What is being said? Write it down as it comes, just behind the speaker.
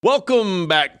Welcome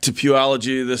back to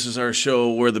Pewology. This is our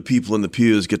show where the people in the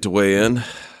pews get to weigh in. A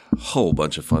whole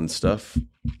bunch of fun stuff.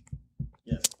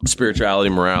 Yes.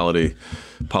 Spirituality, morality,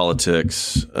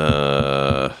 politics,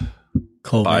 COVID,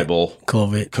 Bible,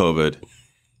 COVID,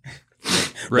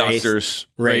 doctors,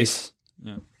 race.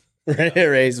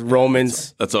 race,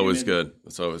 Romans. That's always good.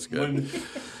 That's always good.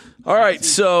 All right,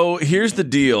 so here's the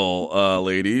deal,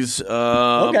 ladies.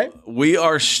 Okay. We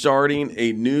are starting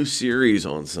a new series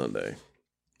on Sunday.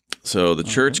 So the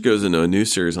church goes into a new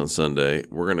series on Sunday.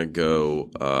 We're going to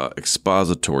go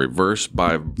expository, verse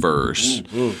by verse,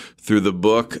 through the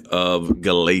book of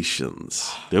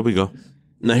Galatians. There we go.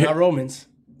 Now, Not Romans.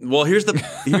 well, here's the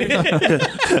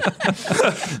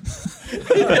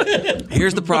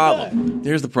here's the problem.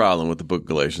 Here's the problem with the book of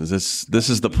Galatians. This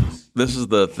is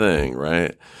the thing,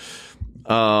 right?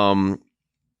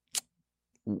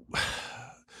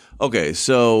 Okay,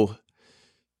 so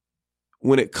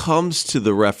when it comes to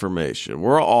the Reformation,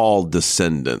 we're all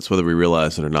descendants, whether we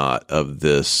realize it or not, of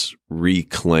this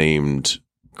reclaimed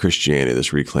Christianity,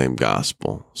 this reclaimed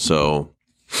gospel. So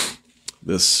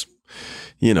this,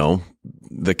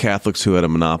 the Catholics who had a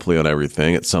monopoly on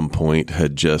everything at some point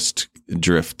had just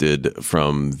drifted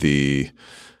from the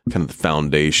kind of the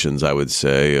foundations, I would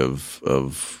say, of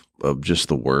just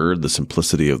the word, the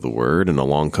simplicity of the word. And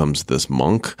along comes this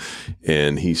monk,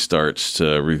 and he starts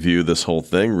to review this whole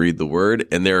thing, read the word.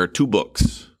 And there are two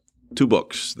books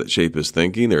that shape his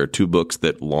thinking. There are two books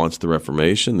that launched the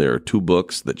Reformation. There are two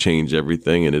books that change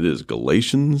everything, and it is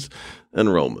Galatians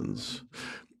and Romans.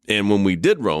 And when we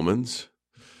did Romans,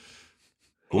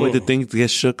 Boy, did things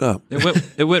get shook up.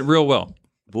 It went real well.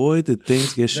 Boy, did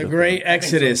things get The shook Great up.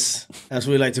 Exodus, as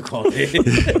we like to call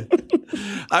it.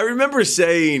 I remember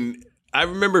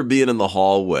being in the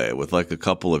hallway with like a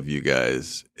couple of you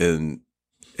guys and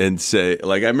say,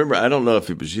 like, I don't know if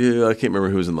it was you, I can't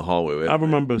remember who was in the hallway. I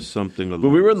remember something. But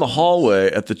we were in the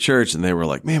hallway at the church, and they were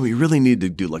like, man, we really need to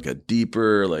do like a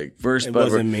deeper, like, verse It by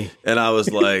wasn't verse. me. And I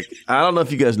was like, I don't know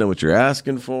if you guys know what you're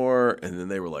asking for. And then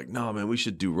they were like, no, man, we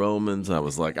should do Romans. And I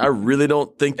was like, I really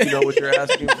don't think you know what you're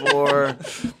asking for.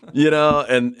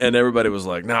 And everybody was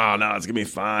like, no, it's going to be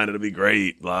fine. It'll be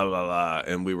great, blah, blah, blah.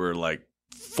 And we were like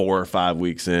 4 or 5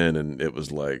 weeks in, and it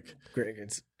was like,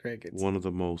 Crickets. One of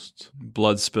the most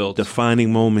Blood spilled.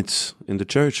 defining moments in the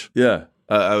church. yeah,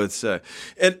 I would say.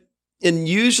 And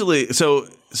usually, so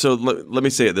let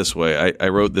me say it this way. I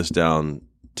wrote this down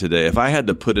today. If I had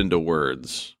to put into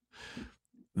words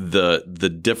the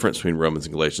difference between Romans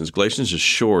and Galatians is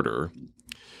shorter.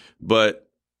 But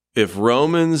if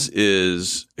Romans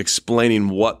is explaining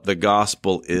what the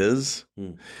gospel is,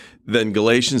 then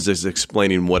Galatians is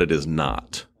explaining what it is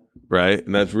not. Right?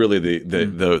 And that's really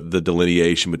the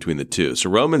delineation between the two. So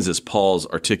Romans is Paul's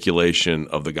articulation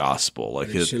of the gospel. Like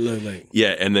It should look like.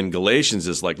 yeah, and then Galatians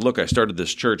is like, look, I started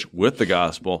this church with the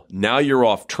gospel. Now you're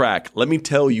off track. Let me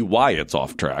tell you why it's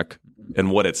off track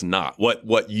and what it's not.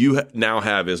 What you now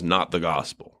have is not the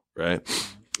gospel, right?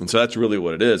 And so that's really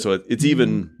what it is. So it's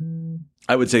even,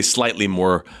 I would say, slightly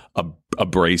more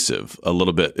abrasive a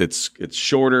little bit. It's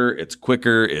shorter, it's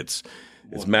quicker, it's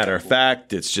matter of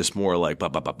fact. It's just more like ba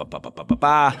ba ba ba ba ba ba ba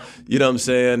ba. You know what I'm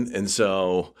saying? And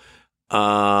so,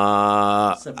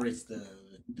 Separates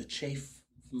the chaff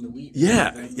from the wheat.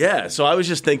 yeah. So I was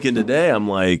just thinking today. I'm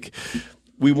like,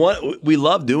 we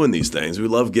love doing these things. We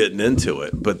love getting into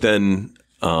it, but then,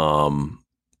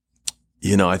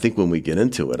 I think when we get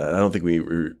into it, I don't think we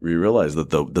realize that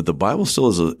the Bible still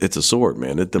is it's a sword,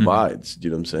 man. It divides. You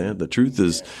know what I'm saying? The truth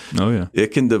is,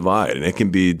 it can divide and it can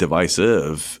be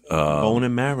divisive. Bone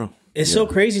and marrow. It's so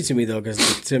crazy to me, though,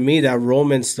 because to me, that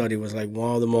Roman study was like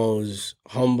one of the most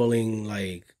humbling,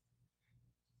 like,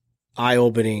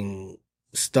 eye-opening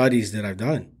studies that I've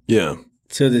done. Yeah.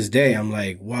 To this day, I'm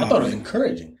like, wow. I thought it was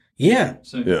encouraging. Yeah.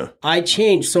 Yeah. I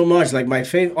changed so much. Like, my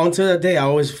faith, until that day, I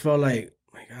always felt like,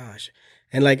 oh my gosh.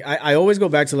 And like, I always go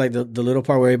back to like the little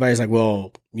part where everybody's like,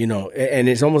 well, and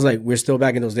it's almost like we're still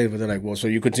back in those days where they're like, well, so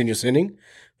you continue sinning?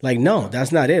 Like, no,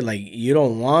 that's not it. Like, you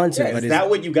don't want to. Yeah, but is that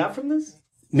what you got from this?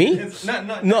 Me?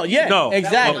 Not, No, yeah. No.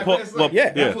 Exactly. Yeah,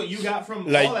 yeah. that's what you got from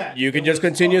all Like, that. you can just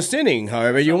continue sinning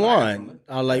however you want.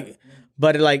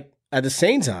 But like, at the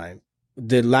same time,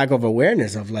 the lack of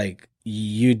awareness of like,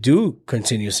 you do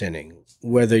continue sinning.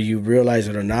 Whether you realize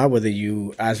it or not, whether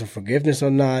you ask for forgiveness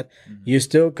or not, you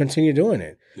still continue doing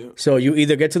it. Yeah. So you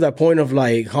either get to that point of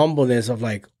like humbleness of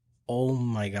like, oh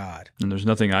my God. And there's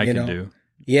nothing I can do.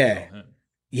 Yeah.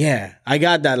 Yeah. I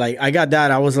got that.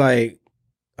 I was like,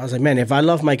 man, if I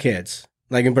love my kids,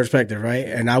 like in perspective, right?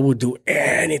 And I would do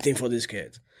anything for these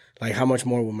kids. Like, how much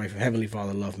more would my Heavenly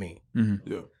Father love me? Mm-hmm.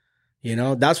 Yeah. You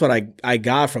know, that's what I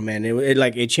got from it.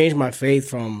 It changed my faith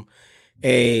from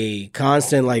a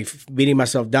constant like beating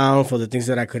myself down for the things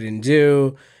that I couldn't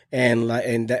do and like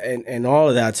and all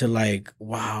of that to like,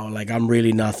 wow, like I'm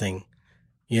really nothing,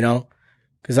 you know?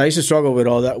 Because I used to struggle with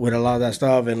all that, with a lot of that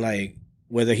stuff, and like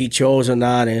whether he chose or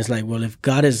not. And it's like, well, if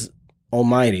God is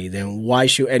almighty, then why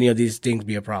should any of these things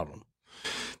be a problem?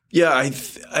 Yeah,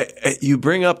 you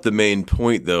bring up the main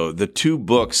point, though. The two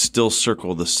books still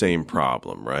circle the same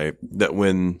problem, right? That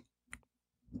when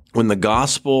the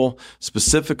gospel,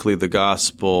 specifically the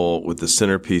gospel with the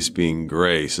centerpiece being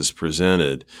grace, is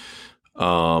presented,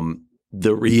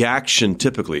 the reaction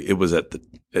typically it was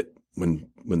when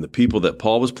the people that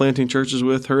Paul was planting churches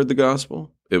with heard the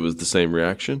gospel. It was the same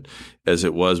reaction as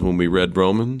it was when we read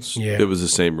Romans. Yeah. It was the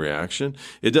same reaction.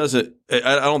 It doesn't.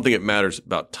 I don't think it matters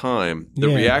about time. The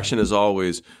reaction is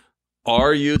always: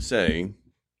 are you saying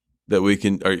that we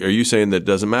can? Are you saying that it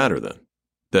doesn't matter then?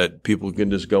 That people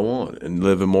can just go on and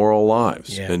live immoral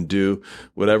lives and do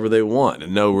whatever they want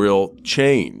and no real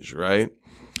change, right?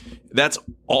 That's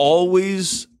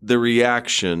always the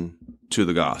reaction to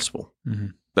the gospel. Mm-hmm.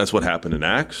 That's what happened in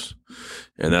Acts,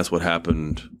 and that's what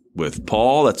happened with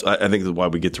Paul. I think that's why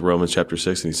we get to Romans chapter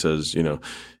 6, and he says,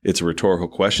 it's a rhetorical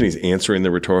question. He's answering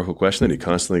the rhetorical question that he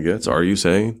constantly gets. Are you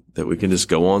saying that we can just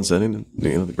go on sinning?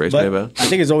 The grace may abound? I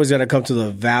think it's always going to come to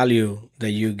the value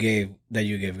that you gave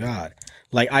God.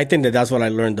 Like, I think that's what I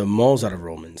learned the most out of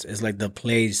Romans. It's like the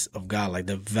place of God, like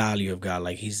the value of God.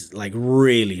 Like he's like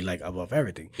really like above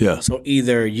everything. Yeah. So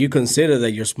either you consider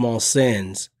that your small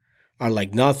sins are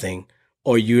like nothing,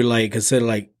 or you like consider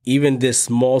like even this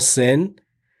small sin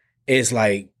is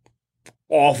like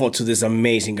awful to this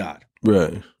amazing God.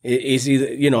 Right. It's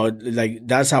either, like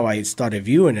that's how I started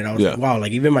viewing it. I was like, wow,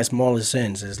 like even my smallest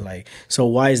sins is like, so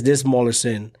why is this smaller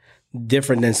sin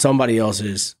different than somebody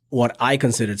else's, what I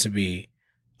consider to be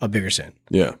a bigger sin?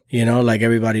 Yeah. Like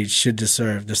everybody should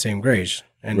deserve the same grace.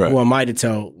 And who am I to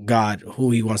tell God who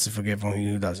he wants to forgive and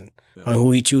who he doesn't, and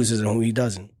who he chooses and who he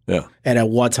doesn't? Yeah. And at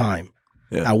what time?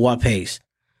 Yeah. At what pace?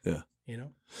 Yeah.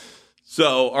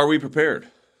 So are we prepared?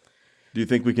 Do you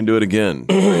think we can do it again?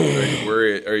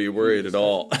 Are you worried at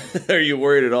all? Are you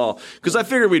worried at all? Because I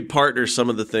figured we'd partner some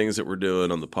of the things that we're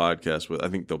doing on the podcast with. I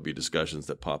think there'll be discussions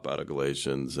that pop out of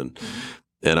Galatians, and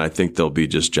I think there'll be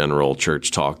just general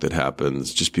church talk that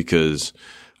happens. Just because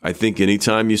I think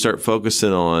anytime you start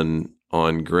focusing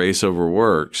on grace over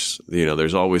works,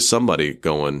 there's always somebody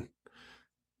going,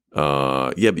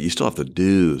 but you still have to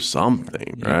do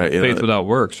something, right? Faith without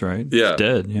works, right? Yeah, it's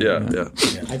dead. Yeah.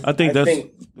 I think that's.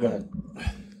 Go ahead.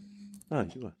 No,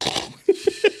 you go.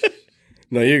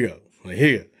 No, you go. Here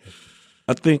you go.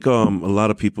 I think a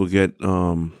lot of people get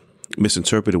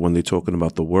misinterpreted when they're talking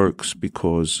about the works,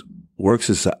 because works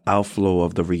is the outflow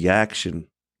of the reaction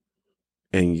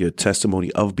and your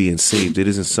testimony of being saved. It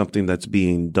isn't something that's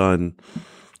being done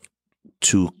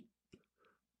to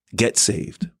get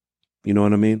saved. You know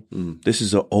what I mean? Mm. This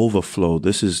is an overflow.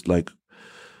 This is like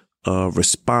a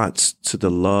response to the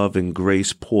love and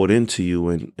grace poured into you.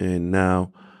 And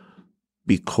now,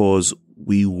 because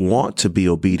we want to be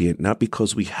obedient, not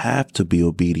because we have to be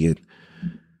obedient,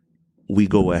 we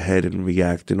go ahead and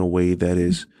react in a way that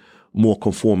is more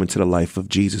conforming to the life of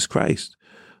Jesus Christ.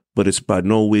 But it's by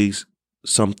no ways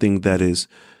something that is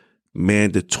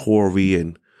mandatory,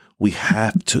 and we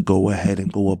have to go ahead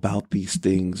and go about these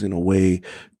things in a way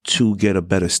to get a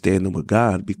better standing with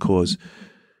God, because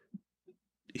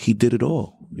he did it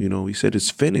all. He said it's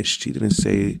finished. He didn't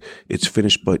say it's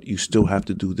finished, but you still have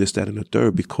to do this, that, and the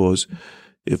third, because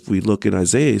if we look in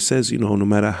Isaiah, it says, no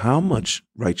matter how much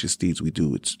righteous deeds we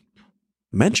do, it's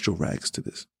menstrual rags to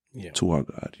this, to our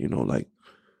God. Like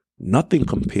nothing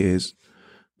compares.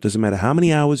 Doesn't matter how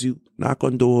many hours you knock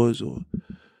on doors or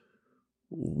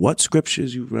what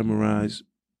scriptures you memorize,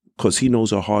 because he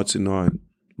knows our hearts and our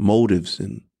motives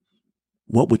and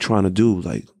what we're trying to do.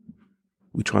 Like,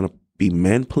 we're trying to be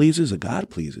men pleasers or God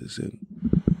pleasers. And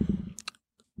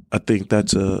I think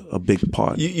that's a big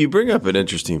part. You bring up an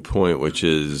interesting point, which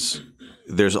is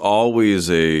there's always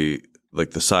the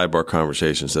sidebar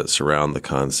conversations that surround the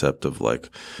concept of like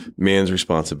man's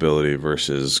responsibility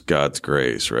versus God's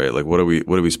grace, right? Like what are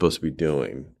we supposed to be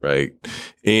doing, right?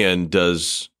 And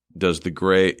does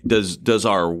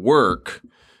our work,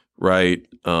 right?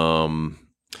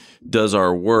 Does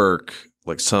our work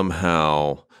like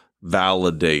somehow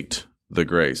validate the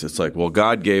grace? It's like, well,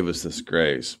 God gave us this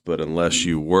grace, but unless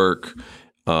you work,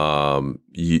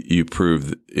 you prove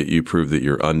that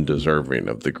you're undeserving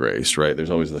of the grace, right? There's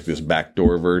always like this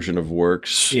backdoor version of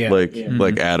works, like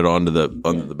added onto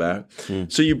the back.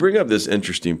 Mm. So you bring up this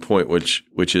interesting point, which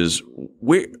is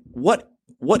what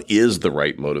what is the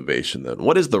right motivation then?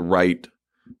 What is the right?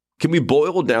 Can we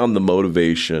boil down the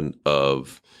motivation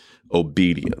of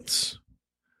obedience?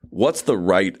 What's the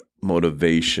right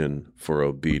motivation for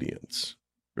obedience?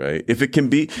 Right? If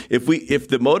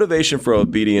the motivation for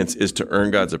obedience is to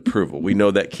earn God's approval, we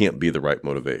know that can't be the right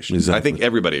motivation. Exactly. I think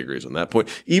everybody agrees on that point.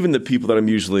 Even the people that I'm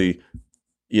usually,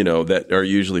 that are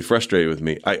usually frustrated with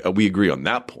me, we agree on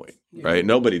that point, right?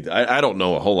 Nobody, I don't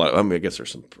know a whole lot. I mean, I guess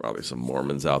there's probably some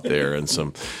Mormons out there and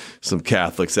some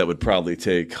Catholics that would probably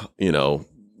take,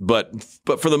 but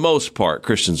for the most part,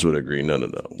 Christians would agree. No.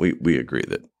 We agree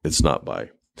that it's not by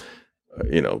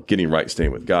getting right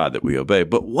standing with God that we obey.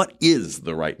 But what is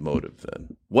the right motive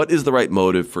then? What is the right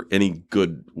motive for any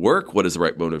good work? What is the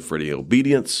right motive for any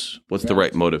obedience? What's the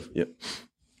right motive? Yeah.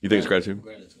 You think it's gratitude?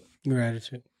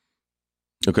 Gratitude.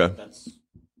 Okay.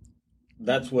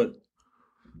 That's what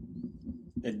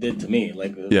it did to me.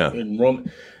 Like Yeah. in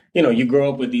Rome, you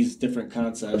grow up with these different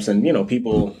concepts and,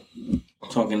 people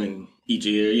talking in each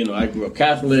ear. I grew up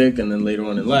Catholic and then later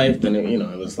on in life, then,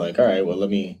 it was like, all right, well, let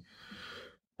me,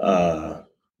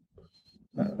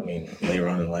 later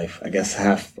on in life, I guess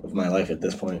half of my life at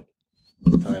this point,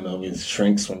 time always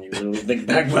shrinks when you really think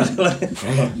back. But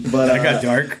That got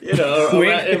dark.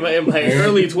 in my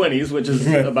early 20s, which is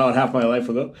about half my life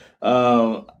ago,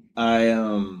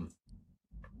 I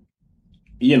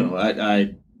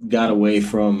got away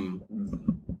from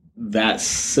that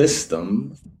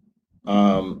system,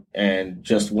 and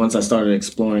just once I started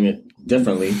exploring it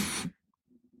differently,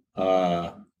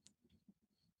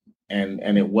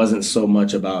 and it wasn't so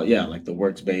much about like the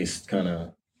works based kind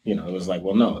of, it was like,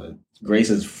 well, no, grace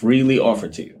is freely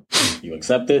offered to you. You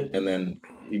accept it, and then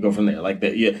you go from there. Like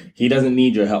that, he doesn't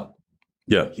need your help.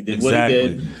 Yeah. He did what he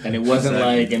did, and it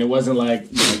wasn't like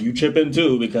you chip in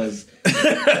too, because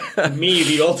me,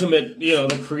 the ultimate,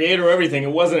 the creator of everything,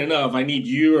 it wasn't enough. I need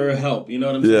your help. You know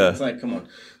what I'm saying? Yeah. It's like, come on.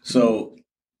 So,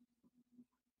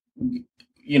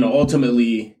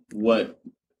 ultimately, what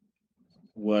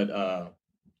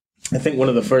I think one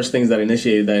of the first things that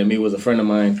initiated that in me was a friend of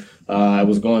mine. I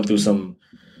was going through some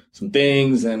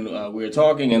things, and we were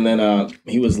talking, and then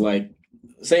he was like,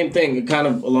 same thing, kind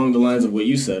of along the lines of what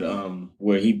you said,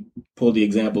 where he pulled the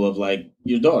example of like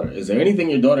your daughter. Is there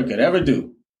anything your daughter could ever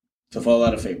do to fall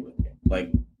out of favor with you?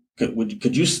 Like,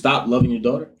 could you stop loving your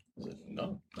daughter? I said,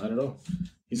 no, not at all.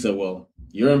 He said, well,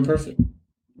 you're imperfect.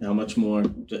 How much more?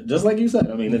 Just like you said.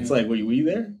 I mean, it's like, were you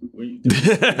there?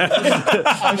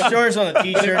 I'm sure it's on a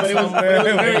T-shirt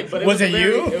somewhere. Was it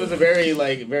you? It was a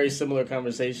very similar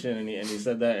conversation, and he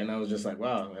said that, and I was just like,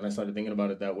 wow. And I started thinking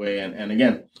about it that way, and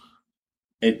again,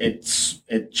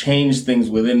 it changed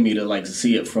things within me to like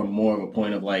see it from more of a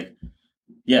point of like,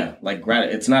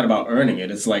 gratitude. It's not about earning it.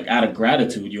 It's like out of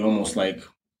gratitude, you almost like,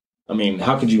 I mean,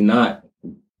 how could you not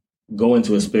go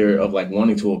into a spirit of like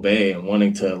wanting to obey and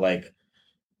wanting to like,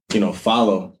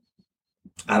 follow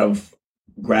out of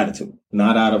gratitude,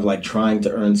 not out of like trying to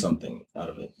earn something out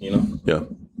of it, Yeah.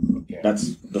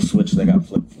 That's the switch that got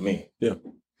flipped for me. Yeah.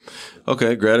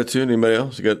 Okay. Gratitude. Anybody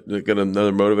else? You got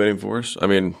another motivating force? I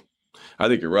mean, I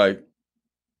think you're right.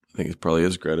 I think it probably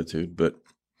is gratitude, but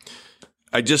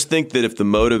I just think that if the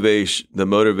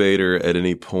motivator at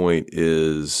any point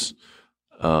is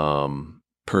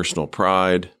personal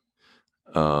pride,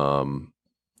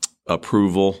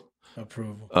 approval.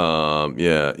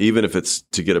 Even if it's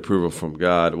to get approval from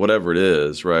God, whatever it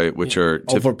is, right? Which are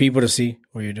for people to see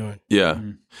what you're doing. Yeah.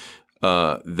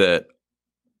 Mm-hmm. That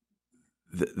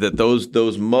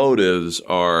those motives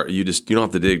are, you don't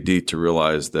have to dig deep to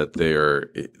realize that they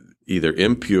are either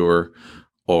impure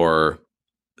or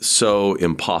so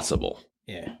impossible.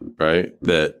 Yeah. Right?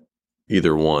 That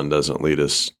either one doesn't lead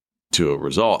us to a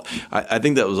result. I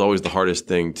think that was always the hardest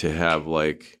thing to have,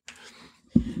 like,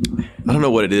 I don't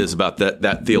know what it is about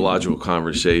that theological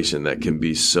conversation that can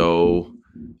be so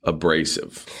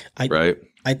abrasive, right?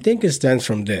 I think it stems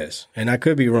from this, and I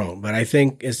could be wrong, but I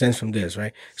think it stems from this,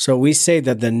 right? So we say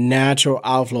that the natural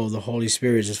outflow of the Holy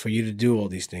Spirit is for you to do all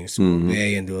these things, to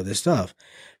obey and do all this stuff.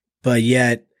 But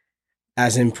yet,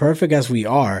 as imperfect as we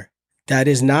are, that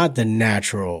is not the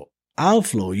natural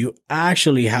outflow. You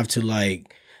actually have to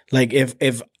like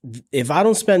if I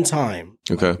don't spend time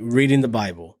reading the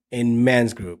Bible in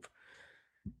men's group,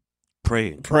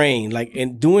 praying, like,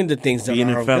 and doing the things that being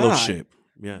are in of fellowship. God,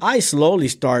 Yeah. I slowly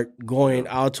start going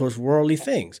out towards worldly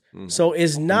things. So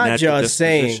it's not just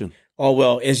saying, oh,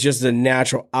 well, it's just the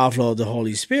natural outflow of the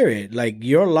Holy Spirit. Like,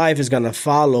 your life is going to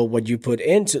follow what you put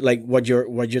into, like, what your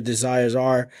desires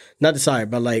are, not desire,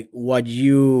 but like what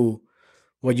you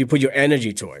put your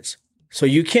energy towards. So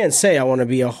you can't say I want to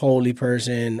be a holy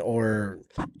person or,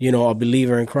 a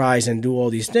believer in Christ and do all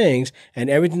these things, and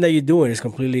everything that you're doing is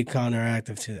completely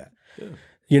counteractive to that.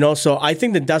 Yeah. So I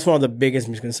think that that's one of the biggest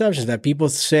misconceptions that people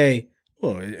say,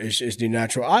 well, it's the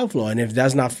natural outflow, and if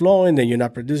that's not flowing, then you're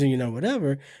not producing,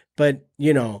 whatever. But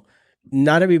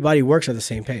not everybody works at the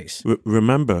same pace.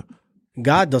 Remember,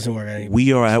 God doesn't work at any.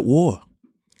 We are at war.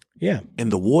 Yeah.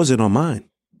 And the war's in our mind.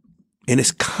 And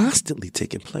it's constantly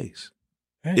taking place.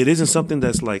 Right. It isn't something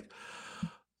that's like,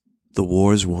 the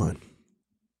war is won.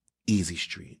 Easy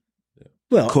street.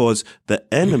 Well, because the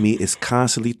enemy is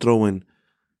constantly throwing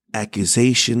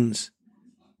accusations,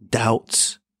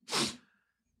 doubts,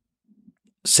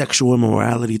 sexual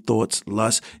immorality thoughts,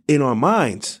 lust in our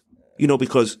minds,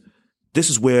 because this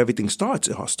is where everything starts.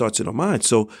 It starts in our minds.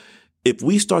 So if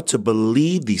we start to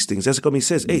believe these things, that's what he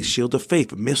says, hey, shield of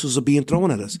faith, missiles are being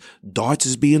thrown at us, darts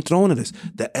is being thrown at us,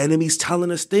 the enemy's telling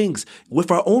us things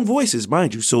with our own voices,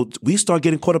 mind you. So we start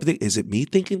getting caught up in, is it me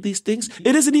thinking these things?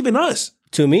 It isn't even us.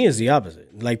 To me, it's the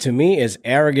opposite. Like, to me, it's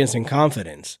arrogance and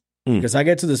confidence. Because I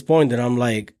get to this point that I'm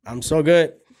like, I'm so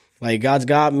good. Like, God's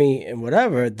got me and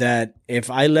whatever, that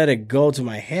if I let it go to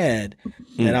my head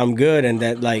that I'm good, and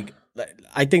that, like,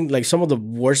 I think, like, some of the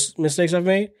worst mistakes I've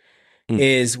made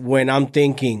is when I'm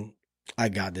thinking, I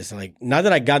got this. Like, not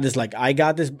that I got this, like, I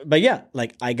got this, but yeah,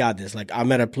 like, I got this. Like,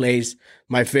 I'm at a place,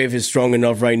 my faith is strong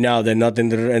enough right now that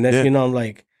nothing, and then, I'm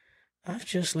like, I've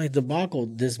just, like,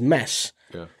 debacled this mess,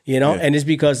 and it's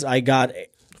because I got...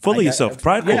 Full of yourself,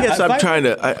 pride. I guess I'm trying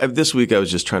to. This week I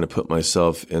was just trying to put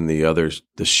myself in the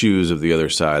shoes of the other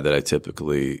side that I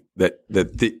typically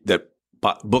that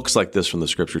books like this from the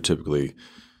Scripture typically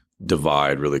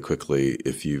divide really quickly.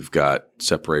 If you've got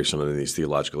separation on these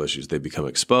theological issues, they become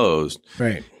exposed.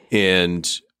 Right.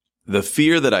 And the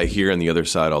fear that I hear on the other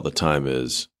side all the time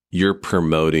is you're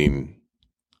promoting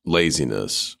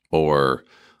laziness or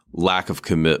lack of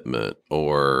commitment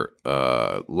or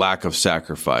lack of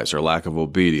sacrifice or lack of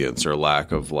obedience or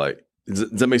lack of does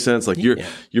that make sense? Like you're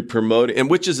promoting, and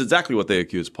which is exactly what they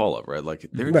accuse Paul of, right? Like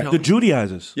they're the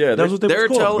Judaizers. Yeah, that's what they were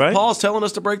called, right? Paul's telling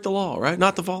us to break the law, right?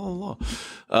 Not to follow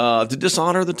the law, to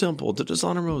dishonor the temple, to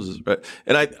dishonor Moses, right?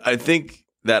 And I think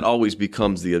that always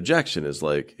becomes the objection is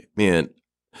like, man,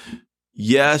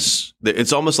 yes,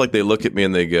 it's almost like they look at me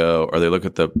and they go, or they look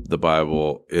at the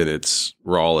Bible in its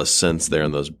rawest sense there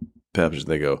in those passages,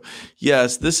 and they go,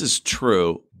 yes, this is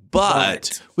true,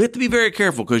 but we have to be very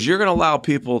careful because you're going to allow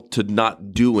people to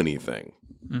not do anything,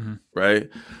 right?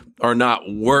 Or not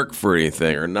work for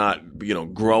anything, or not,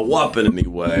 grow up in any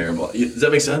way. Or, does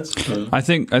that make sense? I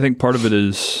think part of it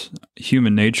is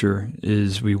human nature.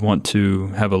 Is we want to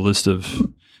have a list of,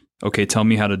 okay, tell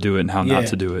me how to do it and how not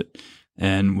to do it.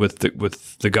 And with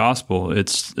the gospel,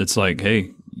 it's like,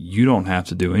 hey, you don't have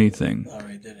to do anything.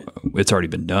 It's already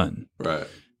been done. Right.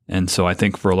 And so I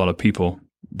think for a lot of people,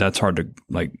 that's hard to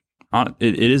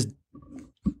it is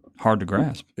hard to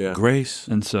grasp. Yeah. Grace.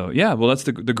 And so, that's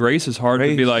the grace is hard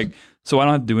to be like, so I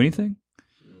don't have to do anything,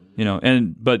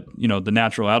 but the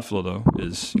natural outflow though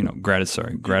is,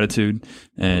 gratitude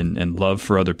and love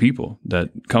for other people that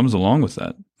comes along with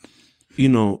that.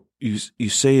 You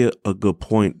say a good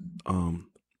point.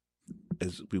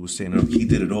 As we were saying, he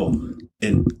did it all,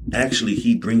 and actually,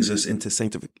 he brings us into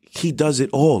sanctification. He does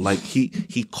it all. Like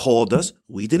he called us.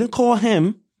 We didn't call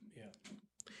him.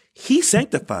 He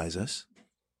sanctifies us.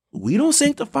 We don't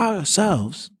sanctify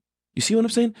ourselves. You see what I'm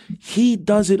saying? He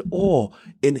does it all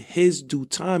in his due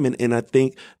time, and I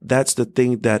think that's the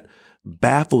thing that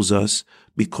baffles us,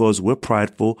 because we're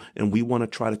prideful and we want to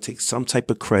try to take some type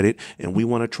of credit, and we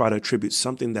want to try to attribute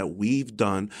something that we've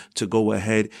done to go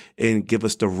ahead and give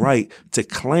us the right to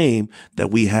claim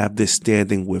that we have this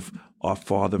standing with our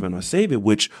Father and our Savior,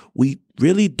 which we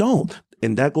really don't.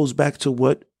 And that goes back to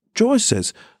what George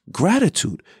says,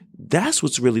 gratitude. That's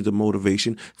what's really the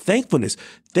motivation. Thankfulness.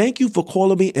 Thank you for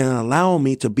calling me and allowing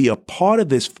me to be a part of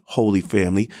this holy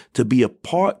family, to be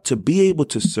able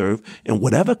to serve in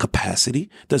whatever capacity.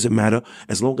 Doesn't matter.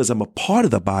 As long as I'm a part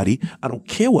of the body, I don't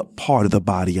care what part of the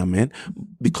body I'm in,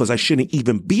 because I shouldn't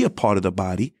even be a part of the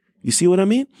body. You see what I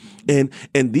mean? And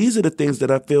these are the things that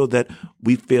I feel that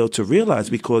we fail to realize,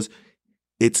 because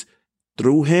it's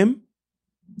through him,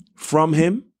 from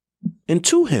him, and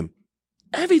to him.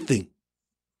 Everything.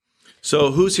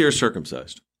 So who's here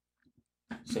circumcised?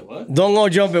 Say what? Don't go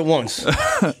jump at once.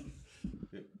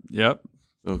 Yep.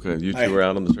 Okay, you two were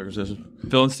out on the circumcision?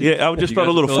 Phil and Steve. Yeah, I just felt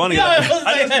a little funny. Wait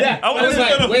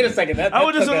a second. I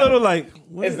was just a little like,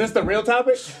 is this the real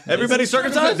topic? Everybody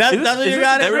circumcised? That's what you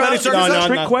got. Everybody circumcised?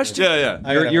 trick question?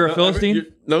 Yeah. You're a Philistine?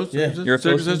 No? Yeah. You're a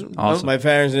Philistine? Circumcision? Awesome. My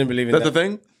parents didn't believe in That's that. the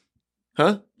thing?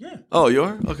 Huh? Yeah. Oh, you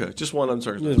are? Okay. Just one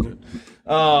uncircumcised.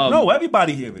 No,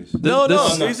 everybody here is. No.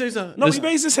 This- No, he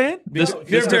raised his hand. This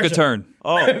took a turn.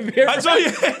 Oh, I saw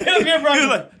you.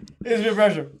 It's peer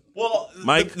pressure. Well,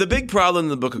 Mike? the big problem in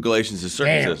the book of Galatians is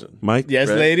circumcision. Mike, Yes,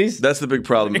 right? ladies. That's the big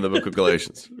problem in the book of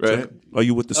Galatians, right? are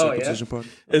you with the Oh, yeah. circumcision part?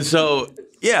 And so,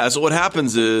 so what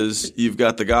happens is you've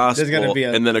got the gospel, There's gonna be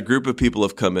and then a group of people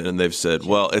have come in and they've said,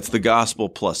 well, it's the gospel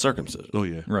plus circumcision. Oh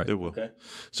yeah, Right. It will. Okay.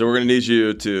 So we're going to need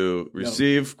you to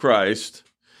receive Christ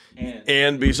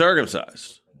and be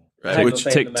circumcised. Right? Take- Which,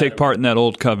 Take part in that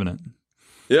old covenant.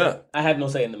 yeah. I have no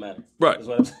say in the matter. Right. Is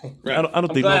what I'm saying. I don't I'm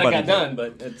think glad nobody. I got done,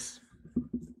 but it's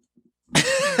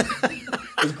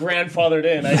it's grandfathered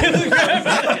in.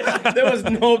 There was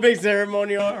no big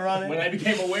ceremony around When it. I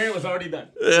became aware, it was already done.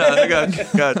 Yeah, I got.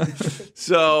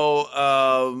 So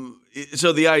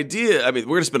the idea, I mean,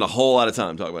 we're going to spend a whole lot of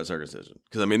time talking about circumcision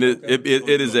because I mean, it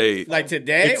is a Like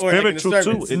today It's or like in the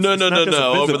spiritual service? too. no, It's not just a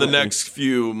over the physical thing. next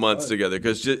few months together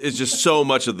because it's just so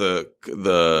much of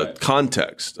the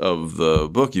context of the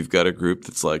book. You've got a group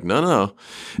that's like, no,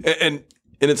 and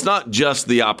it's not just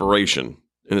the operation.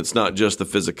 And it's not just the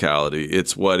physicality;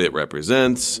 it's what it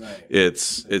represents. Right.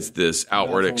 It's this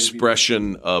outward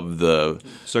expression of the.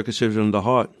 Circumcision of the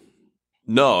heart.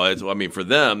 No, I mean for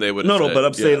them they would. No, have said, but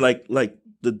I'm saying yeah. like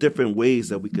the different ways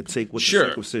that we could take what Sure. the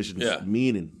circumcision's Yeah.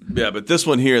 meaning. Yeah, but this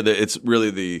one here, that it's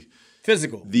really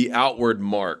Physical. the outward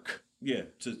mark Yeah,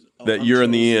 that you're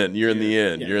in the end. You're in the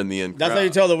end. Yeah. You're in the end. That's how you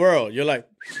tell the world. You're like,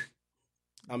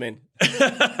 I'm in. and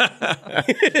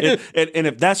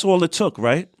if that's all it took,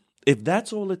 right? If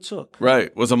that's all it took,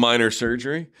 Right. Was a minor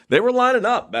surgery. They were lining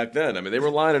up back then. I mean, they were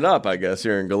lining up, I guess,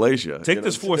 here in Galatia. take You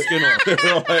this know? foreskin off. They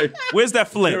were like, Where's that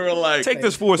flint? They were like, take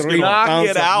this foreskin knock off.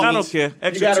 it out. I don't care. You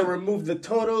Extra got to two- remove the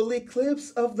total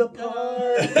eclipse of the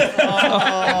part.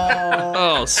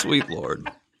 Oh, sweet Lord.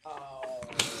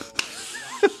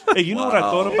 Hey, you know what I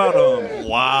thought about?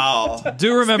 wow.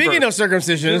 Do remember. Speaking of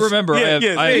circumcision, do remember, Yeah, I have,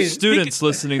 yeah, I have hey, students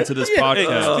listening to this Hey,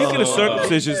 podcast. speaking of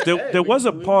circumcisions, there was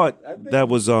a part that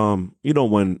was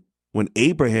when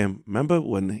Abraham, remember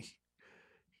when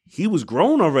he was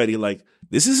grown already, like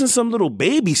this isn't some little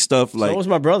baby stuff, so like was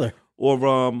my brother.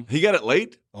 or He got it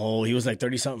late? Oh, he was like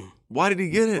 30 something. Why did he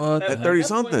get it What the at 30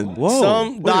 something? whoa,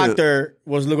 Some wait a minute. doctor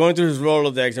was going through his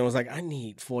Rolodex and was like, I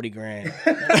need 40 grand.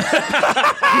 He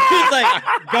was like,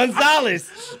 Gonzalez,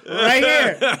 right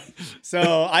here.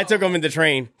 So I took him in the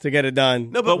train to get it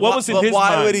done. No, But what was in his why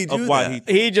mind would he of do why that?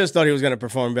 He just thought he was going to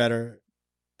perform better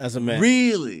as a man.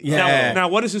 Really? Yeah. Now,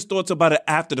 what is his thoughts about it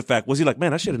after the fact? Was he like,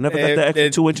 man, I should have never got It- that extra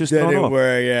it 2 inches thrown didn't off?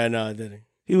 work. Yeah, no, it didn't.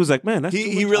 He was like, man, that's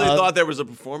He 2 really inches. thought there was a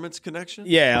performance connection?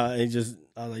 Yeah, I was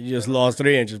like, you just lost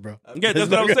 3 inches, bro. Yeah, that's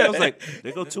what I was saying. I was like,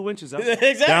 there go 2 inches out.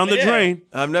 Exactly, Down the yeah. drain.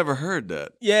 I've never heard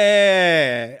that.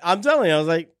 Yeah, I'm telling you, I was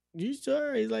like, you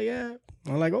sure? He's like, yeah.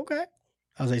 I'm like, okay.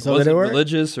 I was like, so Was did it it work?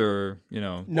 religious or,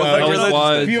 No, Well,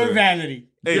 health-wise pure or- vanity.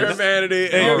 Hey, Pure let's- vanity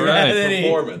All and right.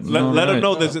 performance. let All him right.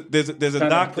 know there's a Trying to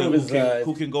doctor prove his,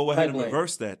 who can go ahead and pipeline.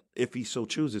 reverse that if he so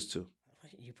chooses to.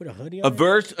 You put a hoodie on.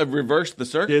 Reverse the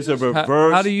circle. There's a How,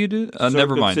 reverse. how do you do?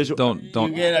 Never mind. circumcision.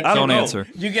 Don't get a- I don't don't know. answer.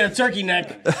 You get a turkey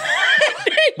neck.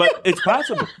 But it's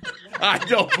possible. I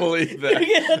don't believe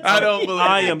that. I don't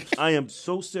believe I am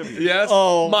so serious. Yes.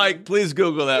 Oh. Mike, please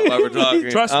Google that while we're talking.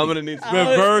 Trust I'm me. gonna need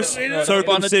Reverse Up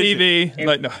on the circumcision. TV.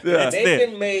 Like, no. It's They there.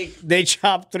 can make They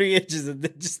chop 3 inches and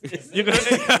they just. You're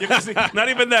gonna see, not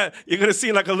even that. You're gonna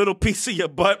see like a little piece of your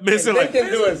butt missing. they Like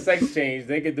can do a sex change.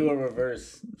 They could do a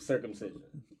reverse circumcision.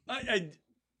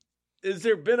 Has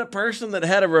there been a person that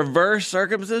had a reverse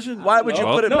circumcision? Why would you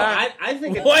No. put it No, back? I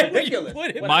think it's Why would you ridiculous.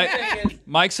 put it What back? I'm saying is,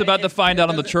 Mike's about to find out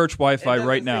on the church Wi-Fi it doesn't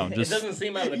right now. seem- Just it doesn't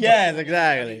seem out of the Yes, question.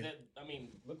 exactly. I mean,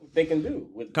 look what they can do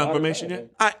with confirmation yet?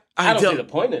 I don't see the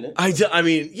point in it. I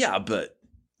mean, yeah, but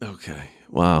okay.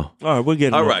 Wow. all right, we're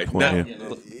getting All off right. point Now- here.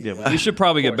 Yeah, we should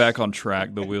probably get back on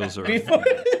track. The wheels are.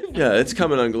 Yeah, it's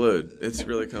coming unglued. It's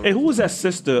really coming. Hey, who was that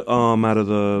sister out of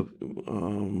the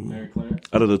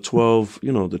 12,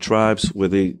 the tribes where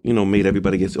they, made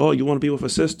everybody get, oh, you want to be with a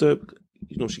sister?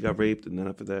 She got raped, and then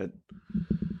after that.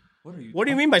 What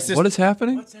do you mean by sister? What is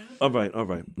happening? All right.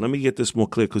 Let me get this more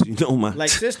clear because my Like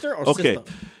sister or okay.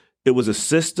 sister? It was a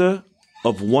sister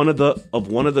of one of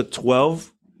the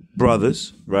 12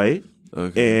 brothers, right?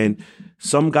 Okay. And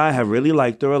some guy had really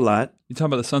liked her a lot, You talking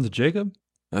about the sons of Jacob?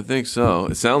 I think so.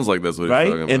 It sounds like that's what he's right?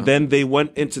 talking about. And then they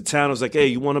went into town. It was like, hey,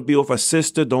 you want to be with our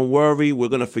sister? Don't worry. We're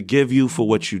going to forgive you for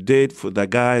what you did for that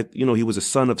guy. He was a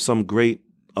son of some great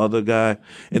other guy.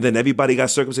 And then everybody got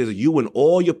circumcised. You and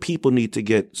all your people need to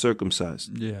get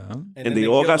circumcised. Yeah. And they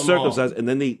all killed got them all circumcised. And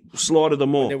then they slaughtered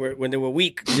them all. when they were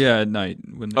weak. Yeah, at night.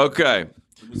 When Okay.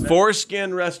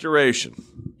 Foreskin restoration.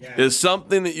 is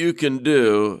something that you can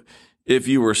do if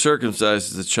you were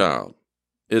circumcised as a child.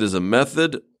 It is a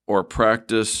method or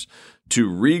practice to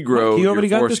regrow You already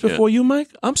your got this foreskin. before you, Mike?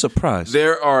 I'm surprised.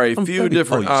 There are a few 30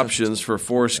 different you said options for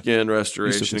foreskin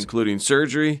restoration, including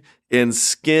surgery and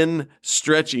skin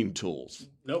stretching tools.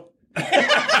 Nope.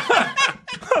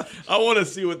 I want to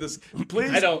see what this.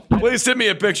 Please, I don't. Please send me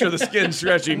a picture of the skin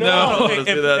stretching. No. I wanna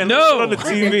see that. No. on the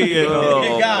TV.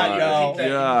 Oh, God, my yo.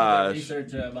 gosh.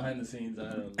 Research behind the scenes. I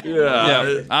don't know.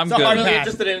 Yeah. I'm So good. hard Really pass.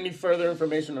 interested in any further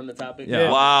information on the topic? Yeah.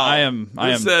 Wow. I am.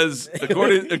 This says,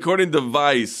 according to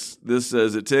Vice, this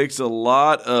says it takes a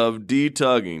lot of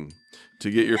detugging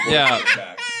to get your foreskin Yeah.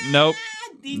 back. Nope.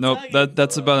 Nope.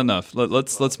 That's about enough.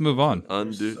 Let's move on.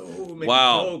 Undo. So many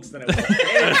Wow. jokes that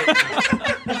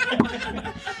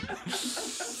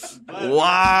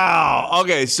Wow.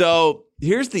 Okay, so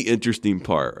here's the interesting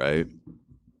part, right?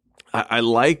 I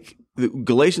like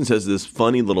Galatians has this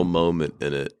funny little moment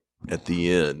in it at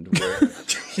the end where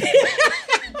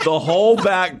the whole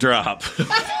backdrop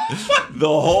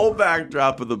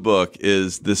of the book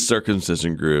is this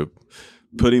circumcision group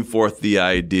putting forth the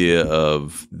idea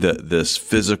of this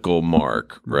physical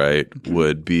mark, right,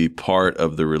 would be part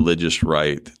of the religious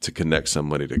rite to connect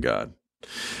somebody to God.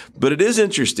 But it is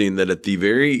interesting that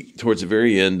towards the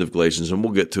very end of Galatians, and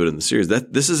we'll get to it in the series,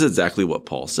 that this is exactly what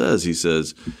Paul says. He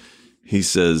says,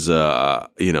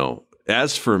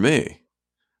 as for me,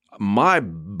 my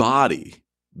body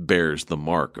bears the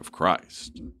mark of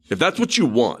Christ. If that's what you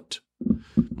want,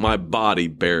 my body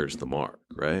bears the mark,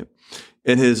 right?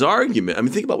 And his argument, I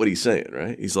mean, think about what he's saying,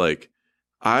 right? He's like,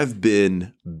 I've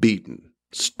been beaten,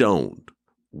 stoned,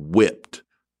 whipped,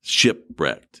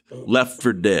 shipwrecked, left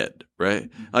for dead, right?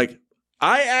 Like,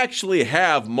 I actually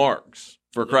have marks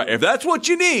for Christ. If that's what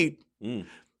you need,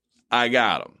 I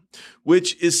got them,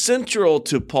 which is central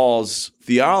to Paul's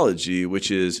theology, which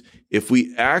is if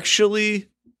we actually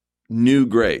knew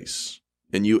grace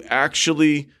and you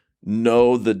actually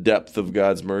know the depth of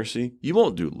God's mercy, you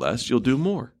won't do less, you'll do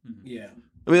more. Yeah.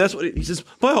 I mean, that's what he says.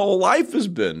 My whole life has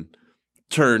been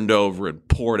turned over and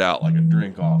poured out like a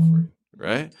drink offering,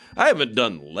 right? I haven't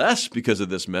done less because of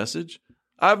this message.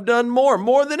 I've done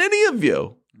more than any of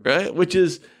you, right? Which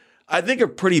is, I think, a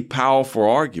pretty powerful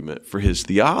argument for his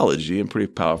theology and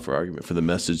pretty powerful argument for the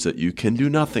message that you can do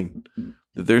nothing.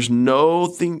 That there's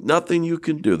nothing you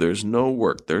can do. There's no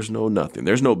work. There's no nothing.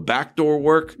 There's no backdoor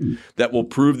work that will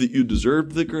prove that you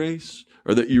deserved the grace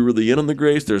or that you're really in on the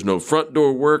grace. There's no front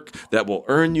door work that will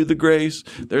earn you the grace.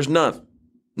 There's none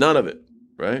of it,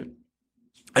 right?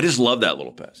 I just love that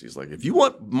little passage. He's like, if you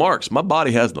want marks, my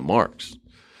body has the marks.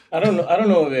 I don't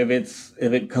know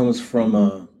if it comes from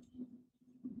a.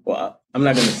 Well, I'm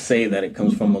not going to say that it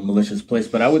comes from a malicious place,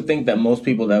 but I would think that most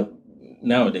people that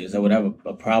nowadays that would have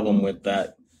a problem with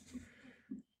that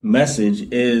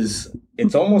message is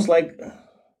it's almost like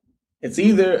it's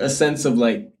either a sense of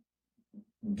like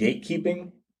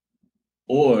gatekeeping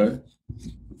or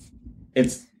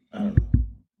it's I don't know.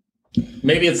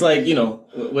 Maybe it's like,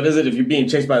 what is it? If you're being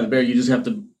chased by the bear, you just have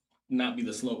to not be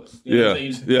the slowest. You know what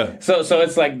I'm saying? Yeah. So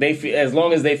it's like they feel, as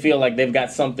long as they feel like they've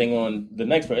got something on the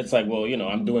next person, it's like, well,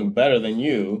 I'm doing better than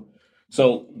you.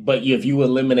 So, but if you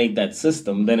eliminate that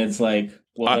system, then it's like,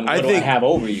 well, then what do I have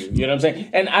over you? You know what I'm saying?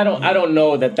 And I don't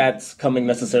know that that's coming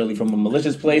necessarily from a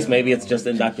malicious place. Maybe it's just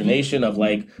indoctrination of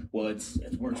like, well, it's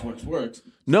works.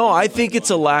 No, I think it's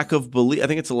a lack of belief. I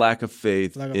think it's a lack of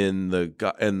faith in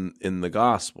the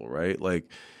gospel, right? Like,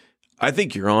 I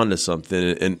think you're onto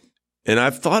something, and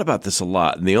I've thought about this a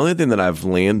lot. And the only thing that I've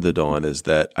landed on is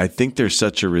that I think there's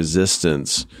such a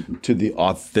resistance to the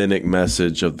authentic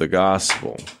message of the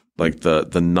gospel, like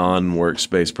the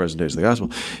non-works-based presentation of the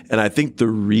gospel. And I think the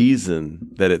reason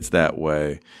that it's that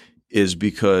way is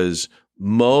because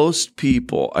most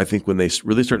people, I think when they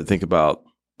really start to think about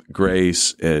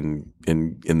grace and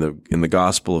in the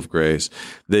gospel of grace,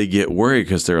 they get worried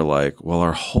because they're like, well,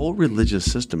 our whole religious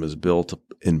system is built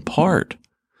in part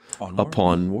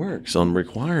upon works, on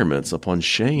requirements, upon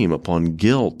shame, upon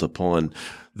guilt, upon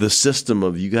the system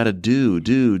of you got to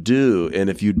do. And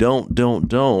if you don't,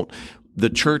 the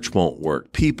church won't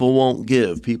work. People won't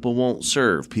give. People won't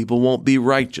serve. People won't be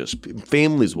righteous.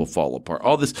 Families will fall apart.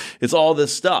 It's all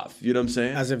this stuff. You know what I'm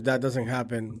saying? As if that doesn't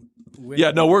happen.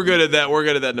 Yeah, no, we're good at that. We're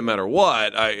good at that no matter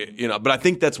what. But I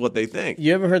think that's what they think.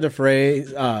 You ever heard the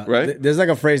phrase? Right? There's like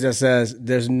a phrase that says,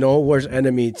 "There's no worse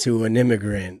enemy to an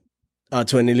immigrant,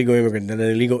 to an illegal immigrant, than an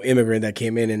illegal immigrant that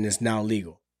came in and is now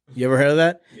legal." You ever heard of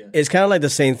that? Yeah. It's kind of like the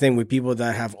same thing with people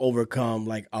that have overcome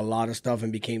like a lot of stuff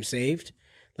and became saved.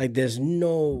 Like, there's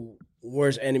no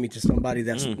worse enemy to somebody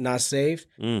that's not saved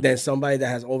than somebody that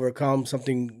has overcome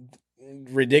something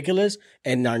ridiculous,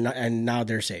 and now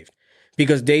they're saved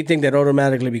because they think that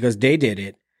automatically because they did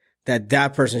it,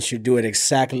 that person should do it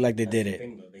exactly like they did it.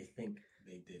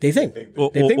 They think they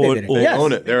did it. Yes.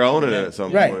 Own it. They're owning it at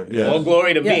some point. Yeah. All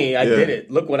glory to me. I did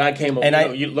it. Look what I came up. And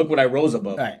look what I rose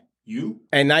above. Right. You.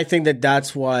 And I think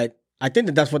that's what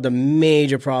the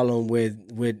major problem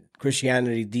with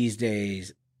Christianity these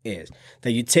days is,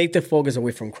 that you take the focus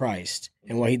away from Christ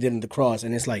and what he did on the cross,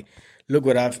 and it's like, look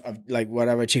what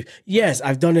I've achieved. Yes,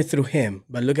 I've done it through him,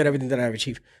 but look at everything that I've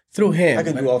achieved through him. I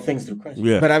can do all things through Christ.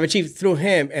 Yeah. But I've achieved through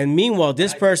him. And meanwhile,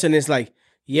 this person is like,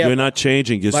 yeah, You're not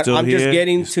changing. You're but still I'm here. just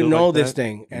getting You're to still know like this that.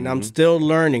 thing, and I'm still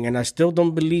learning, and I still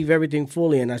don't believe everything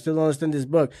fully, and I still don't understand this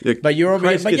book. Yeah, But you're over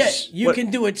here, Christ but gets- yeah, you what-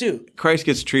 can do it too. Christ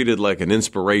gets treated like an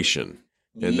inspiration.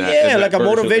 In that Like a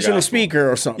version of the motivational gospel.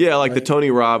 speaker or something. Yeah, like the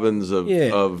Tony Robbins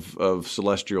Yeah. of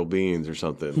celestial beings or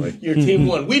something. Like Your team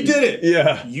won. We did it.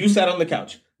 Yeah. You sat on the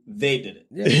couch. They did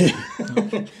it.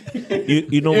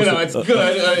 You know, It's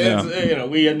good.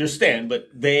 We understand, but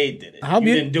they did it. You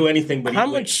didn't do anything. But How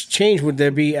much change would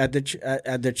there be at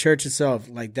the church itself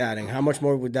like that, and how much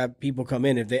more would that people come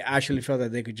in if they actually felt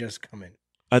that they could just come in?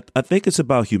 I think it's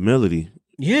about humility.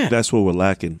 Yeah, That's what we're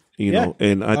lacking, you know.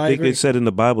 And I think agree. it said in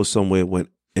the Bible somewhere, when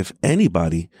if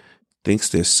anybody thinks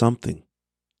there's something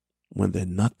when they're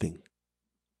nothing,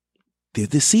 they're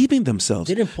deceiving themselves.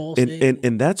 Didn't Paul say?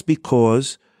 And that's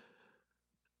because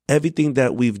everything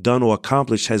that we've done or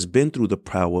accomplished has been through the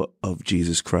power of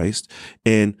Jesus Christ.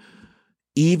 And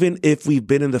even if we've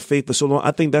been in the faith for so long,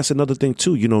 I think that's another thing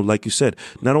too. You know, like you said,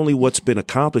 not only what's been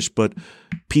accomplished, but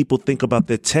people think about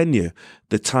their tenure,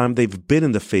 the time they've been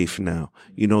in the faith now.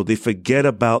 You know, they forget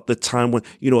about the time when,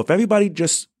 you know, if everybody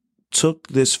just took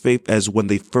this faith as when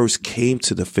they first came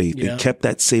to the faith and kept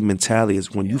that same mentality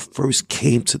as when you first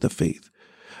came to the faith,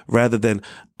 rather than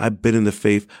I've been in the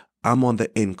faith, I'm on the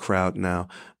in crowd now,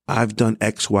 I've done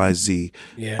X, Y, Z.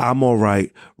 Yeah. I'm all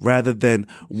right. Rather than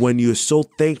when you're so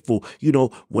thankful, you know,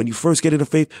 when you first get into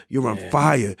faith, you're on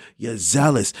fire. You're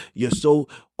zealous. You're so,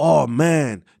 oh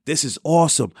man, this is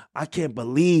awesome. I can't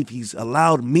believe he's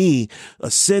allowed me, a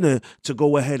sinner, to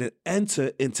go ahead and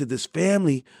enter into this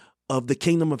family of the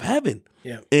kingdom of heaven.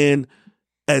 Yeah. And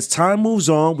as time moves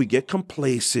on, we get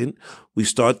complacent. We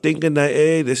start thinking that,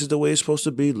 hey, this is the way it's supposed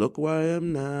to be. Look where I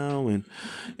am now.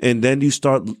 And then you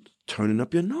start turning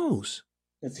up your nose.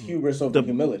 It's hubris over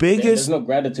humility. Biggest, There's no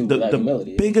gratitude without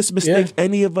humility. biggest mistake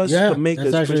any of us could make that's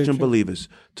as actually Christian true. believers,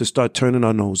 to start turning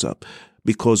our nose up,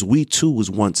 because we too was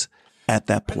once at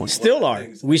that point. Still are.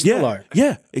 We still are.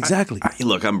 Yeah, exactly.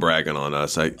 look, I'm bragging on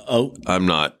us. I'm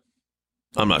not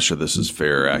sure this is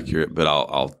fair or accurate, but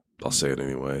I'll say it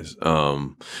anyways.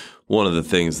 One of the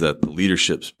things that the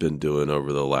leadership's been doing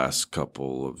over the last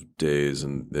couple of days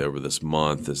and over this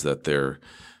month is that they're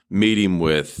meeting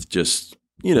with just,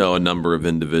 you know, a number of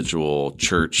individual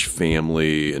church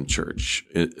family and church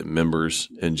members,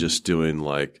 and just doing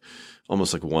like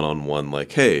almost like one-on-one,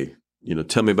 like, hey, you know,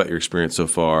 tell me about your experience so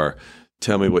far.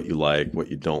 Tell me what you like, what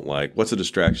you don't like. What's a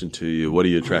distraction to you? What are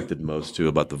you attracted most to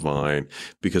about the Vine?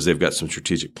 Because they've got some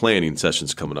strategic planning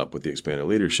sessions coming up with the expanded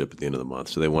leadership at the end of the month.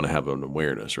 So they want to have an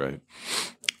awareness, right?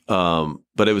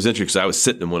 But it was interesting because I was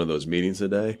sitting in one of those meetings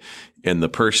today, and the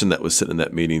person that was sitting in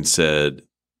that meeting said,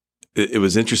 it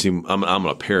was interesting. I'm going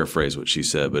to paraphrase what she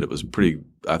said, but I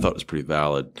thought it was pretty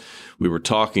valid. We were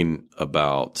talking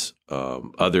about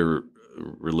other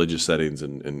religious settings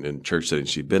and church settings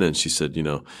she'd been in. She said, you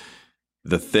know,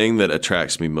 the thing that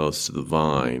attracts me most to the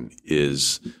Vine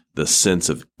is the sense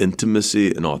of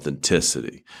intimacy and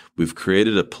authenticity. We've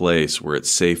created a place where it's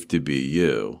safe to be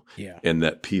you, and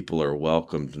that people are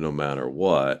welcomed no matter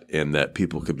what, and that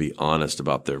people can be honest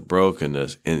about their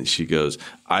brokenness. And she goes,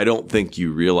 I don't think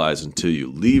you realize until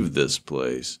you leave this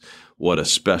place what a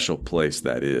special place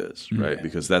that is, right?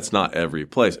 Because that's not every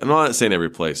place. And I'm not saying every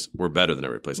place, we're better than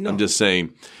every place. No. I'm just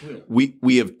saying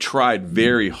we have tried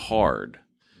very hard.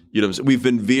 You know what I'm saying? We've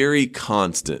been very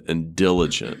constant and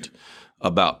diligent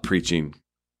about preaching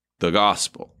the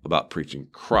gospel, about preaching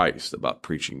Christ, about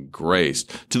preaching grace,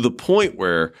 to the point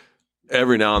where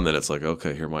every now and then it's like,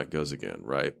 okay, here Mike goes again,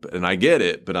 right? And I get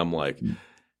it, but I'm like,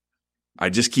 I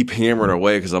just keep hammering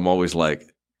away because I'm always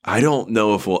like, I don't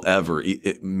know if we'll ever,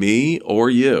 me or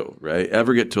you, right,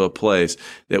 ever get to a place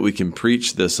that we can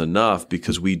preach this enough,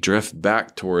 because we drift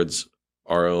back towards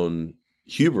our own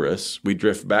hubris. We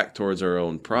drift back towards our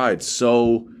own pride.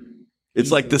 So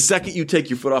it's like the second you take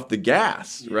your foot off the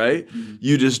gas, right,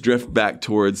 you just drift back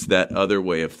towards that other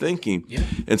way of thinking. Yeah.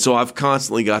 And so I've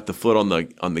constantly got the foot on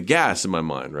the gas in my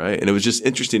mind, right? And it was just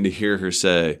interesting to hear her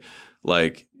say,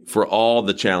 like, for all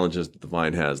the challenges that the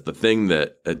Vine has, the thing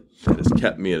that has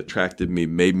kept me and attracted me,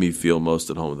 made me feel most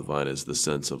at home with the Vine is the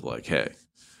sense of like, hey,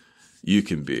 you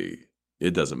can be,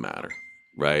 it doesn't matter,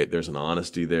 right? There's an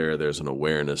honesty there. There's an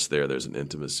awareness there. There's an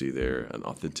intimacy there, an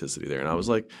authenticity there. And I was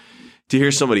like, to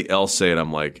hear somebody else say it,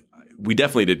 I'm like, we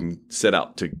definitely didn't set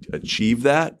out to achieve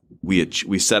that. We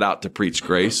set out to preach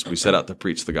grace. We set out to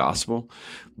preach the gospel.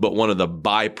 But one of the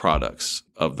byproducts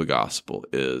of the gospel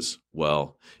is,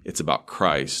 well, it's about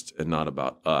Christ and not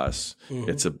about us.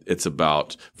 Mm-hmm. It's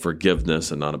about forgiveness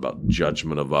and not about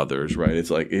judgment of others, right? It's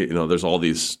like, there's all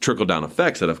these trickle-down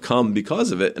effects that have come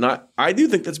because of it. And I do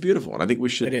think that's beautiful. And I think we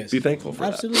should be thankful for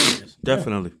Absolutely. that.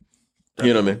 Definitely.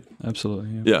 You know what I mean?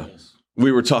 Absolutely. Yeah.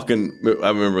 We were talking, I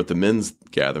remember at the men's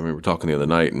gathering, we were talking the other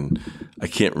night, and I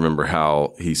can't remember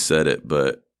how he said it,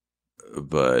 but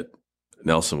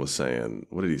Nelson was saying,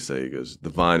 what did he say? He goes, the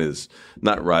Vine is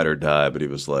not ride or die, but he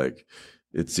was like,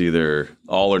 it's either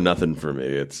all or nothing for me.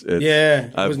 It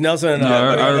was Nelson and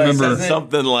I remember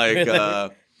something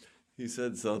like, he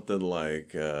said something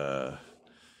like, I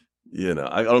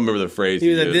don't remember the phrase. He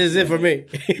was like, "This is it for me."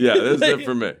 Yeah, this is it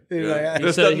for me. Yeah.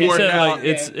 This doesn't work out. Like,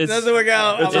 it doesn't work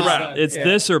out. It's a wrap. It's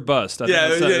this or bust. I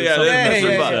think this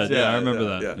or bust. Yeah, I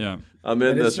remember that. Yeah. I'm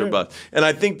in this or bust. And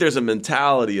I think there's a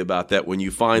mentality about that when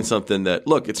you find something that,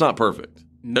 look, it's not perfect.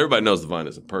 Everybody knows the Vine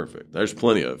isn't perfect. There's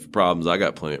plenty of problems. I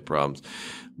got plenty of problems.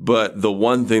 But the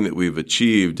one thing that we've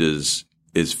achieved is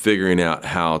figuring out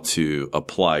how to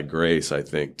apply grace, I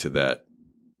think, to that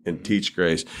and teach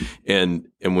grace. And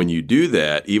when you do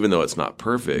that, even though it's not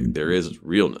perfect, there is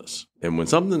realness. And when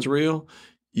something's real,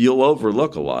 you'll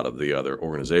overlook a lot of the other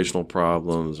organizational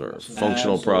problems or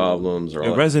functional problems. Or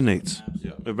it resonates.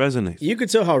 It resonates. You could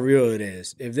tell how real it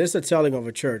is. If there's a telling of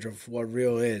a church of what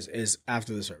real is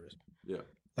after the service. Yeah.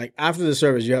 Like after the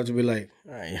service, you have to be like,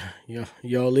 all right,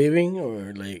 y'all leaving,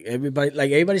 or like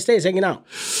everybody stays hanging out.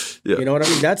 Yeah. You know what I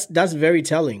mean? That's very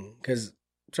telling, because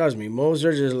trust me, most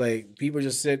churches, like, people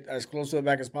just sit as close to the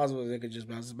back as possible so they could just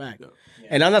bounce it back. Yeah.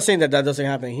 And I'm not saying that doesn't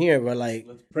happen here, but like,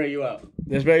 let's pray you out.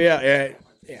 Let's pray you out. Yeah.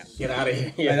 Get out of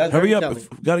here. Yeah. Hurry up.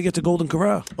 Got to get to Golden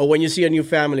Corral. Or when you see a new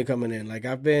family coming in. Like,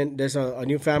 there's a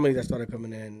new family that started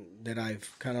coming in that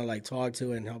I've kind of like talked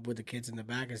to and helped with the kids in the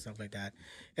back and stuff like that.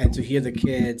 And to hear the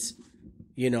kids,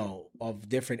 of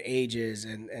different ages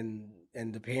and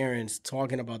the parents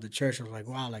talking about the church, I was like,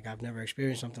 wow, like, I've never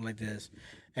experienced something like this.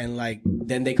 And like,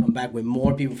 then they come back with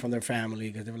more people from their family,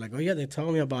 because they were like, oh yeah, they're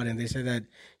telling me about it. And they said that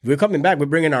we're coming back, we're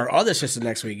bringing our other sister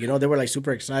next week. They were like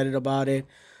super excited about it.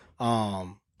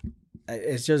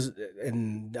 It's just,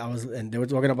 and they were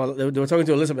talking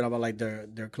to Elizabeth about like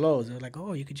their clothes. They were like,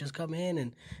 oh, you could just come in,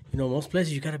 and most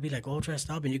places you gotta be like all dressed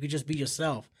up, and you could just be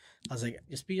yourself. I was like,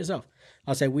 just be yourself.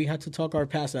 I was like, we had to talk our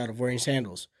pastor out of wearing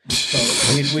sandals,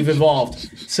 so we've evolved.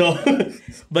 So,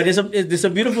 but it's a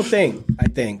beautiful thing, I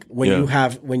think, when you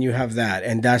have that,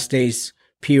 and that stays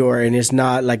pure, and it's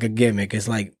not like a gimmick. It's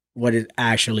like what it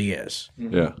actually is.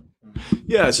 Yeah,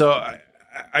 yeah. So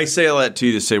I say all that to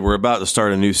you to say we're about to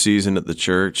start a new season at the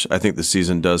church. I think the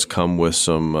season does come with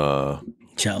some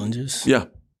challenges. Yeah,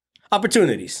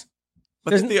 opportunities.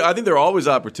 I think there are always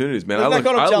opportunities, man. I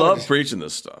love preaching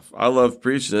this stuff. I love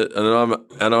preaching it, and I'm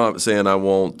not saying I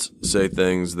won't say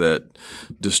things that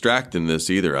distract in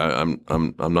this either. I'm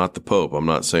not the Pope. I'm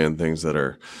not saying things that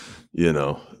are,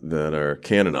 that are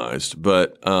canonized.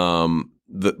 But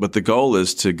the goal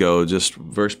is to go just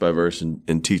verse by verse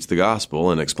and teach the gospel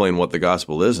and explain what the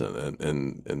gospel is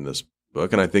in this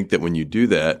book. And I think that when you do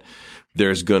that,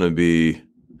 there's going to be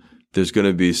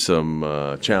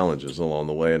some challenges along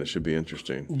the way, and it should be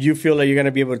interesting. You feel like you're going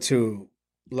to be able to,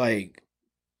 like,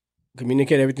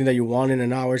 communicate everything that you want in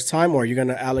an hour's time, or you're going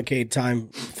to allocate time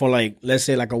for, like, let's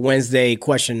say, like a Wednesday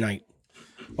question night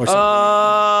or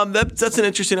something? That's an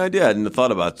interesting idea. I hadn't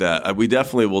thought about that. We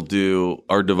definitely will do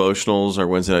our devotionals. Our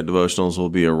Wednesday night devotionals will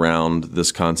be around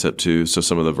this concept too. So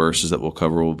some of the verses that we'll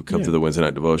cover will come through the Wednesday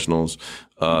night devotionals.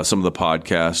 Some of the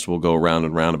podcasts will go round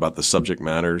and round about the subject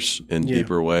matters in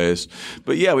deeper ways.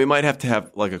 But yeah, we might have to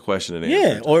have like a question and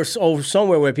answer. Yeah, or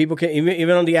somewhere where people can,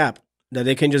 even on the app, that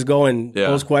they can just go and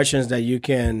pose questions, that you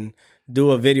can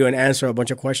do a video and answer a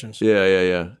bunch of questions.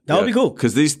 Yeah. That would be cool.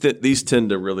 Because these tend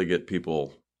to really get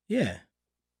people. Yeah.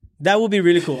 That would be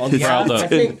really cool. On the app. I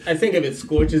think if it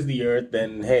scorches the earth,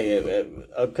 then hey,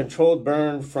 a controlled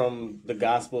burn from the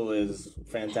gospel is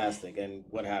fantastic. And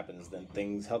what happens then?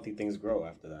 Healthy things grow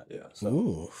after that. Yeah.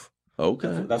 So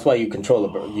Okay. That's why you control the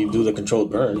burn. You do the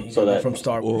controlled burn so that from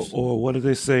Star Wars. Or what do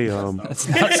they say? I don't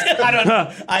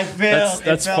know. I failed.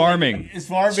 That's farming. It's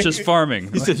farming. It's just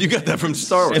farming. He said you got that from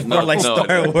Star Wars. It's not like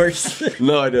Star Wars.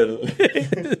 No, I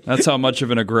didn't. That's how much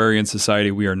of an agrarian society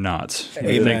we are not. We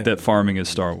Amen. think that farming is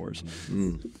Star Wars.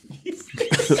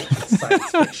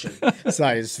 science fiction.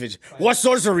 Science fiction. What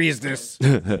sorcery is this?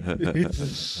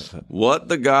 What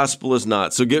the gospel is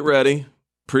not. So get ready.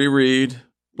 Pre-read.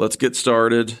 Let's get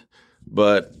started.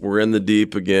 But we're in the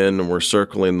deep again, and we're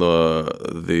circling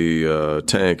the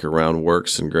tank around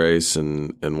works and grace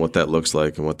and what that looks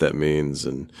like and what that means.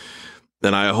 And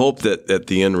I hope that at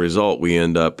the end result we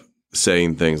end up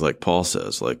saying things like Paul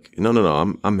says, like,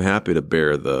 no, I'm happy to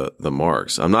bear the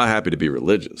marks. I'm not happy to be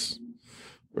religious,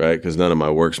 right? Because none of my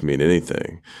works mean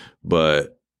anything.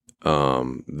 But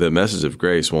the message of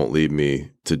grace won't lead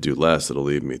me to do less. It'll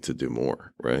lead me to do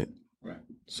more, right? Right.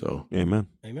 So Amen.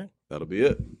 Amen. that'll be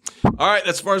it. All right,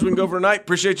 that's as far as we can go for tonight.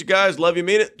 Appreciate you guys. Love you,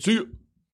 mean it. See you.